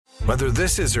Whether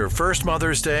this is her first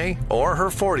Mother's Day or her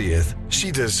 40th, she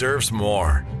deserves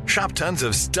more. Shop tons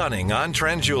of stunning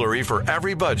on-trend jewelry for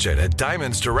every budget at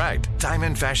Diamonds Direct.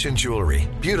 Diamond fashion jewelry,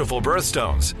 beautiful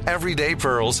birthstones, everyday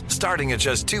pearls starting at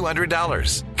just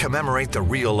 $200. Commemorate the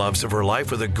real loves of her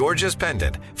life with a gorgeous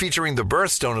pendant featuring the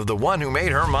birthstone of the one who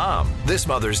made her mom. This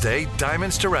Mother's Day,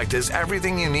 Diamonds Direct is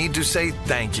everything you need to say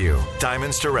thank you.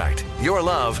 Diamonds Direct. Your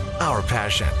love, our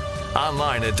passion.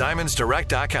 Online at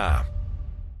diamondsdirect.com.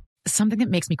 Something that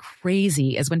makes me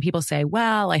crazy is when people say,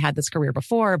 well, I had this career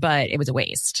before, but it was a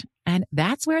waste. And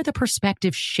that's where the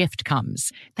perspective shift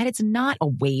comes, that it's not a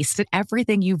waste, that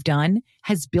everything you've done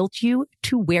has built you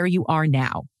to where you are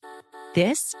now.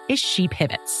 This is She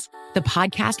Pivots, the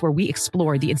podcast where we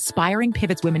explore the inspiring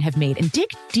pivots women have made and dig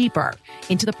deeper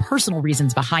into the personal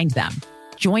reasons behind them.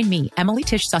 Join me, Emily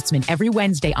Tish Sussman, every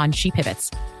Wednesday on She Pivots.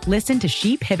 Listen to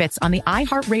She Pivots on the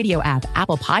iHeartRadio app,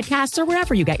 Apple Podcasts, or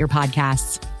wherever you get your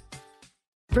podcasts.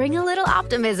 Bring a little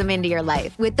optimism into your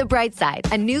life with The Bright Side,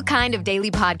 a new kind of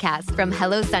daily podcast from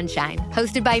Hello Sunshine,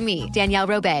 hosted by me, Danielle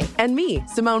Robay. And me,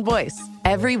 Simone Boyce.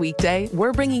 Every weekday,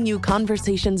 we're bringing you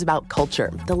conversations about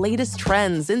culture, the latest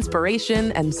trends,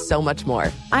 inspiration, and so much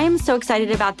more. I am so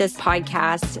excited about this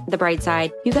podcast, The Bright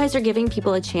Side. You guys are giving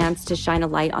people a chance to shine a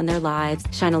light on their lives,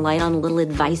 shine a light on a little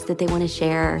advice that they want to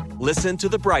share. Listen to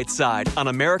The Bright Side on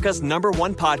America's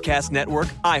 #1 podcast network,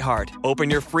 iHeart. Open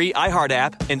your free iHeart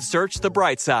app and search The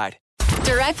Bright Side.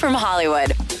 Direct from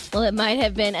Hollywood. Well, it might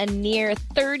have been a near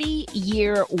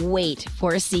 30-year wait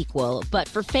for a sequel, but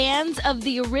for fans of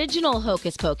the original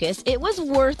Hocus Pocus, it was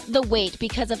worth the wait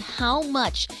because of how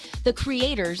much the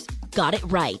creators got it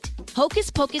right. Hocus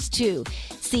Pocus 2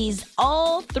 sees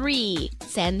all three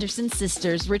Sanderson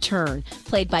sisters return,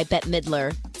 played by Bette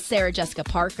Midler, Sarah Jessica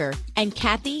Parker, and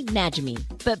Kathy Najimy.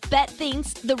 But Bette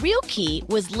thinks the real key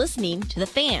was listening to the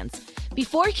fans.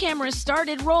 Before cameras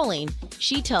started rolling,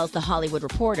 she tells The Hollywood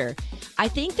Reporter, I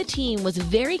think the team was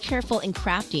very careful in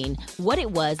crafting what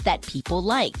it was that people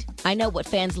liked. I know what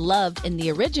fans loved in the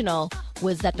original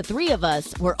was that the three of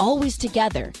us were always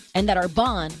together and that our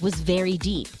bond was very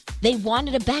deep. They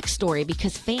wanted a backstory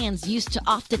because fans used to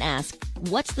often ask,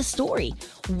 what's the story?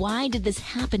 Why did this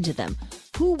happen to them?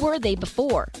 Who were they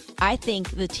before? I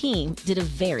think the team did a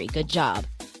very good job.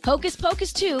 Hocus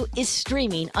Pocus 2 is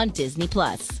streaming on Disney+.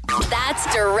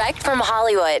 That's direct from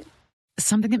Hollywood.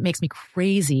 Something that makes me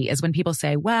crazy is when people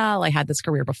say, well, I had this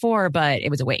career before, but it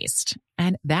was a waste.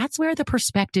 And that's where the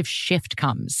perspective shift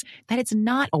comes, that it's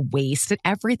not a waste, that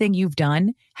everything you've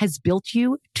done has built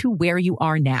you to where you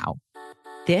are now.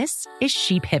 This is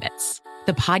She Pivots,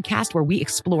 the podcast where we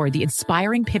explore the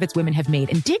inspiring pivots women have made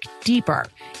and dig deeper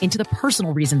into the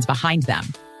personal reasons behind them.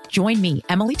 Join me,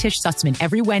 Emily Tish Sussman,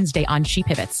 every Wednesday on She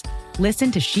Pivots.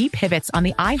 Listen to She Pivots on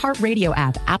the iHeartRadio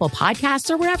app, Apple Podcasts,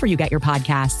 or wherever you get your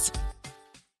podcasts.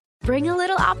 Bring a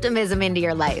little optimism into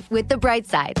your life with The Bright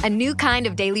Side, a new kind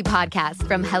of daily podcast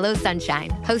from Hello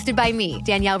Sunshine, hosted by me,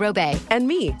 Danielle Robay. And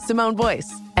me, Simone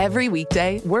Boyce. Every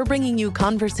weekday, we're bringing you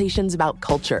conversations about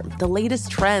culture, the latest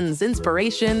trends,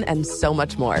 inspiration, and so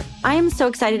much more. I am so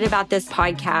excited about this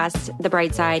podcast, The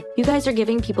Bright Side. You guys are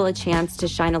giving people a chance to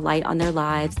shine a light on their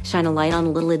lives, shine a light on a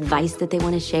little advice that they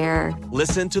want to share.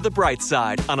 Listen to The Bright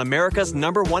Side on America's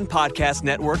 #1 podcast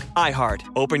network, iHeart.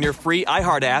 Open your free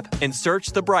iHeart app and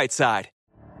search The Bright Side.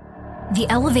 The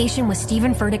Elevation with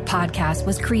Stephen Furtick podcast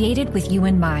was created with you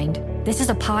in mind. This is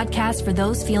a podcast for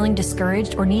those feeling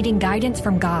discouraged or needing guidance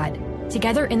from God.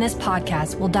 Together in this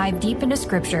podcast, we'll dive deep into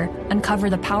Scripture, uncover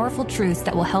the powerful truths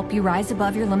that will help you rise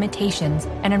above your limitations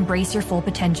and embrace your full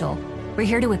potential. We're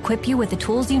here to equip you with the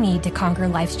tools you need to conquer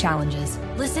life's challenges.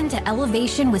 Listen to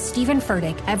Elevation with Stephen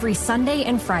Furtick every Sunday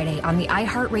and Friday on the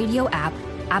iHeartRadio app,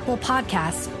 Apple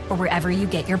Podcasts, or wherever you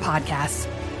get your podcasts.